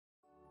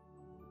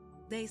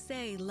They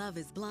say love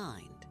is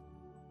blind.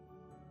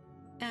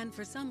 And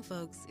for some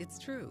folks, it's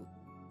true.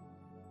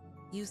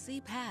 You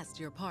see past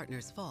your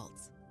partner's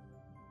faults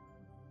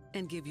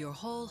and give your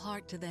whole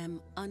heart to them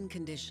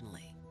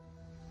unconditionally.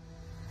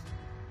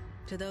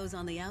 To those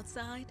on the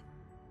outside,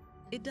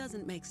 it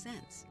doesn't make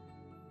sense.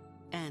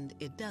 And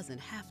it doesn't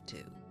have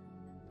to.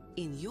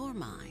 In your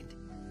mind,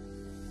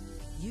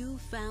 you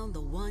found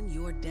the one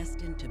you're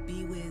destined to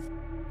be with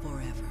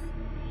forever.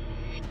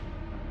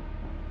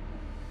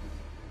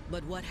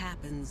 But what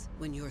happens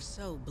when you're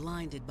so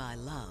blinded by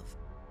love,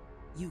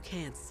 you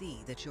can't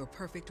see that your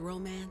perfect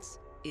romance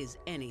is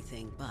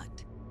anything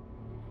but?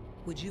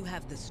 Would you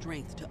have the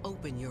strength to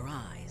open your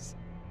eyes?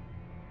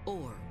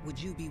 Or would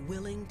you be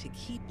willing to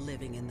keep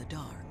living in the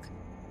dark,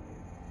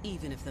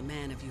 even if the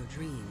man of your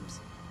dreams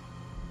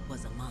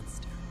was a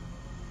monster?